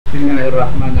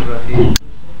Bismillahirrahmanirrahim.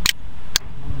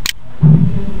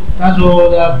 تاسو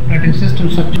د اپریټینګ سیستم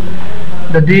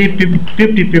سبجیکټ د دې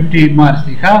 50-50 مارکس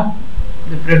دي ښه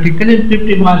د پریکټیکل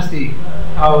 50 مارکس دي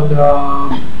او د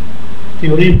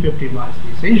تیوري 50 مارکس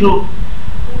دي صحیح شو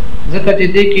ځکه چې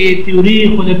دې کې تیوري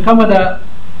خو کمه ده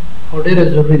او ډېره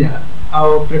ضروري ده او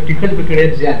پریکټیکل به ډېر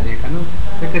زیات دی که نه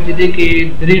ځکه چې دې کې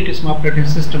درې قسمه اپریټینګ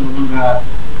سیسټم موږ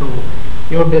کوو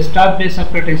یو ډیسکټاپ بیس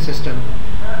اپریټینګ سیسټم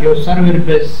یو سرور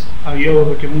بیس او یو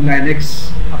کې موږ لینکس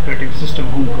اپریټینګ سیسټم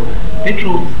هم کوو ټیک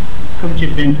شو کوم چې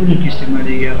بینکونو کې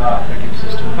استعمالېږي هغه اپریټینګ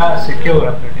سیسټم ښه سیکیور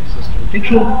اپریټینګ سیسټم ټیک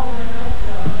شو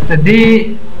د دې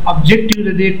objective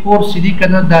د دې کورس دې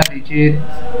کنه دا دی چې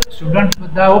سټوډنټ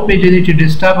دا وپېژني چې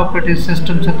ډیسکټاپ اپریټینګ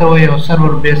سیسټم څه ته وایي او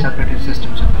سرور بیس اپریټینګ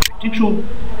سیسټم څه ته وایي ټیک شو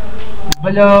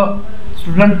بل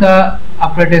سټوډنټ ته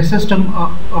اپریټینګ سیسټم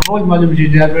رول معلوم شي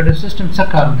چې اپریټینګ سیسټم څه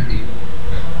کارونه دي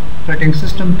اپریټینګ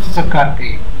سیسټم څه کار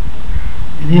کوي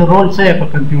دې رول څه په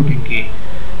کمپیوټینګ کې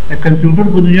د کمپیوټر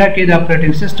په دنیا کې د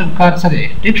اپریټینګ سیسټم کار څه دی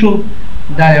ټیک شو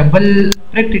دا بل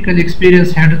practical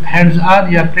experience hands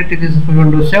on یا practical په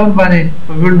Windows 7 باندې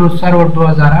په Windows Server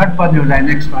 2008 باندې او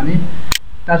Linux باندې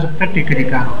تاسو practically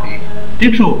کار وکړئ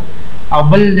ټیک شو او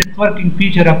بل networking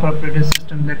feature of operating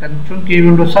system لکه چونکې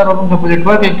Windows Server موږ په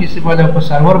networking کې استعمال په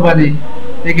سرور باندې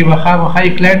دغه خامخا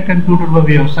کلاینټ کمپیوټر به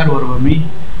وي او سرور به وي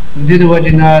د دې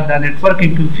وجه نه دا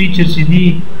networking features دي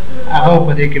هغه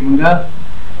په دې کې موږ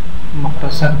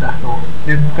مختصر داخلو د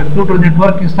کمپیوټر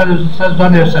networking ستاسو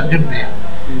ځان یو سبجیکټ دی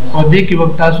او دې کې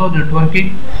وخت تاسو نیټورکینګ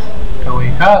کوئ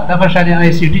ښه دغه شان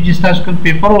آی سی ټي چې تاسو کوم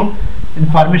پیپر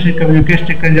انفارمیشن کمیونیکیشن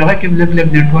کې هغه کې لږ لږ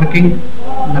نیټورکینګ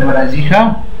نمبر راځي ښه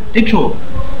ټیک شو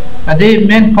دې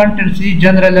مین کانټینټ دی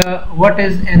جنرال واټ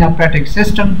از ان اپریټینګ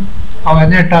سیسټم او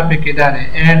نه ټاپک کې دا دی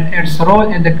and its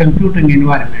role in the computing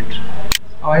environment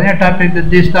او نه ټاپک د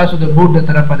دې تاسو د بورډ د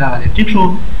طرفه دا دی ټیک شو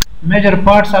major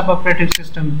parts of operating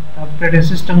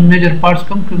system major parts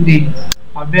کوم دي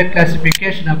او بیا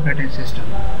کلاسیفیکیشن اپریټینګ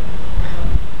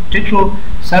سیسټم ټیک شو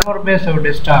سرور بیس او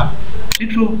ډیسکټاپ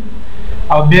ټیک شو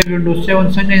او بیا وینډوز 7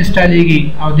 څنګه انسټالیږي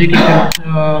او د کې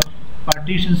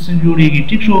پارټیشن څنګه جوړیږي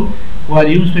ټیک شو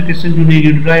والیوز ته څنګه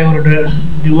جوړیږي ډرایور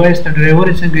ډیوایس ته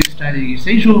ډرایور څنګه انسټالیږي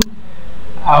صحیح شو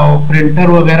او پرینټر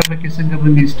وغیرہ په کې څنګه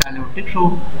باندې انسټال ټیک شو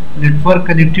نیټورک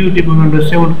کنیکټیویټي په وینډوز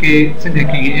 7 کې څنګه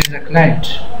کیږي ایز ا کلاینټ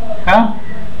ها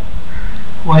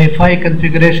وائی فائی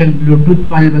کنفیګریشن بلوټوث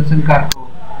باندې څنګه کار کوو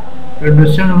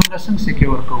وینډوز 7 موږ څنګه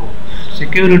سکیور کوو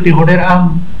سکیورټي هډر عام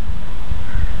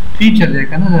فیچر دی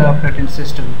کنه د اپریټینګ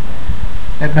سیسټم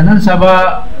لکه نن سبا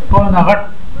ټول نه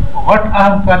غټ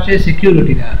عام کار چې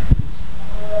سکیورټي ده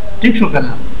ټیک شو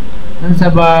کنه نن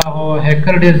سبا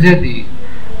هیکر ډېر زیات دي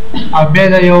او بیا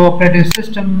د یو اپریټینګ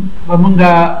سیسټم به موږ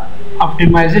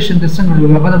اپټیمایزیشن د څنګه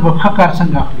لږه به ښه کار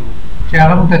څنګه اخلو چې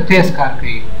هغه موږ ته تیز کار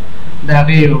کوي دا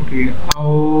غي اوکي او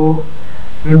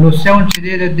وینډوز 7 چې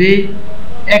دی د دې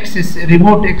اکسس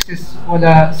ریموټ اکسس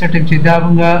ولا سیټینګ چې دا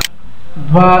موږ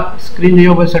دوا سکرین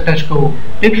یو بل سره ټچ کوو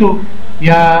ټیک شو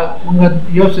یا موږ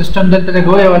یو سیستم دلته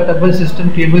لګوي او بل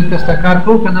سیستم کې بل کستا کار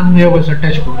کوو کنه موږ یو بل سره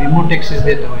ټچ کوو ریموټ اکسس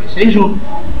دی ته وایي صحیح شو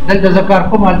دلته ذکر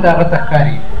کوم هلته هغه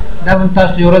تخکاری دا موږ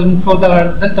تاسو یو ورځ موږ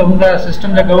دلته موږ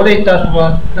سیستم لګولې تاسو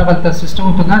دغه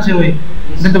سیستم ته ناسي وي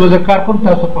دلته به ذکر کوم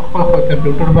تاسو په خپل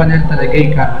کمپیوټر باندې ته لګي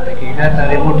کار وکړئ دا ته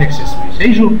ریموټ اکسس وي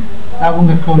صحیح شو دا موږ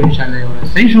کوو ان شاء الله یو ورځ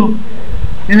صحیح شو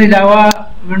ان علاوه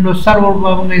وینډوز سرور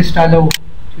به موږ انسټالو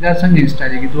چې دا څنګه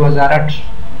انسټالیږي 2008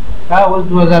 دا اوس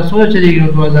 2016 چلیږي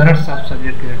 2008 سب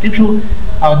سبجیکټ کې ټیک شو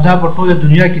او دا په ټوله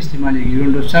دنیا کې استعمالېږي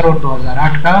وینډوز سرور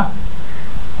 2008 کا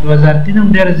 2003 هم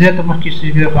ډېر زیات مخکې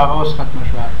شوی هغه اوس ختم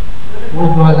شو اوس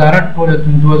 2008 ټوله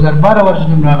 2012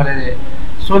 ورژن راغلی دی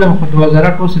 16 په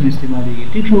 2008 اوس استعمالېږي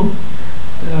ټیک شو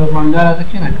مانګا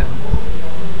راځي نه کړم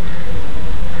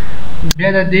بیا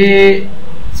د دې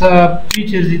څه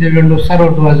فیچرز دي د وینډوز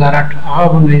سرور 2008 هغه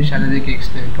موږ ان شاء الله کې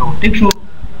ایکسپلین کوو ټیک شو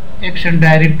ایکشن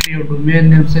ډایرکټري او ډومین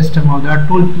نیم سیستم او دا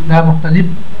ټول دا مختلف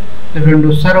د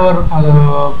وینډوز سرور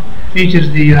فیچرز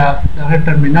دي یا دغه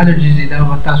ټرمینالوجیز دي دا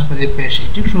تاسو په دې پېښې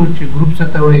ټیک شو چې ګروپ څه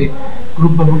ته وایي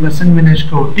ګروپ به موږ څنګه مینیج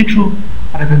کوو ټیک شو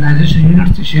ارګنایزیشن یونټ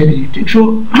څه شی دي ټیک شو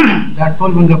دا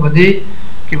ټول موږ په دې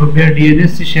کې به بیا ډي ان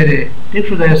ایس څه شی دی ټیک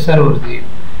شو دا یو سرور دی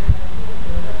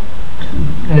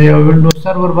یو وینډوز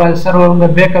سرور باندې سرور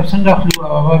موږ بیک اپ څنګه اخلو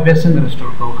او هغه بیا څنګه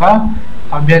ريسټور کوو ښه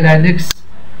او بیا لینکس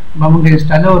به موږ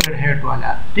انسټالو ریډ هیټ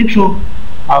والا ټیک شو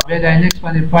او بیا لینکس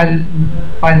باندې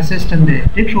فایل سیسټم دی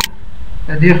ټیک شو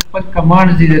د دې خپل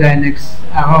کمانډز دي د لینکس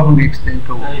هغه موږ ایکسپلین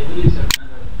کوو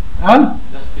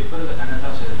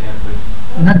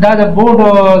نه دا د بورډ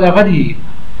دغه دی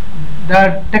دا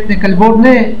ټیکنیکل بورډ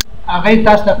نه هغه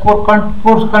تاسو ته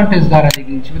کورس کانټنټس دار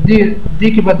لګی چې دې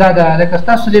کې به دا لکه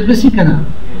تاسو سلیبس یې کنه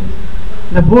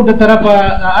د بورډ د طرفه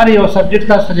هر یو سبجیکټ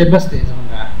تاسو سره بس دی زمونږ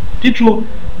ټیک شو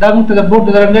دا موږ ته د بورډ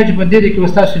د طرف نه چې په دې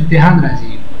کې ستاسو امتحان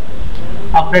راځي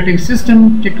اپریټینګ سیستم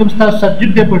چې کوم ستاسو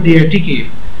سبجیکټ دی په ډي آی ټي کې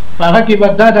په هغه کې به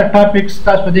دا د ټاپکس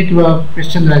تاسو په دې کې به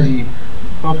کوېسچن راځي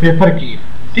په پیپر کې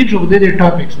ټیک شو د دې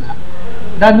ټاپکس نه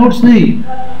دا نوټس نه دي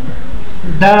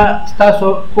دا ستاسو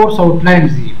کورس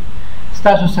آوټلاینز دي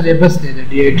ستاسو سلیبس دی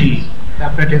د ډي آی ټي د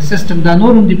اپریټینګ سیستم دا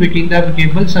نور هم دي پکې دا پکې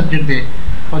بل سبجیکټ دی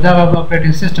او دا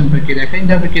اپریټینګ سیستم پکې دی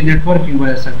دا پکې نیټورکینګ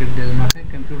والا سبجیکټ دی زما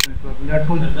کمپیوټر نیټورک دا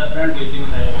ټول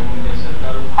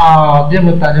دې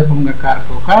مطابق موږ کار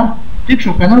کوو ټیک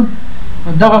شو که نه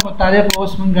دغه مطابق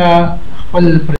اوس موږ خپل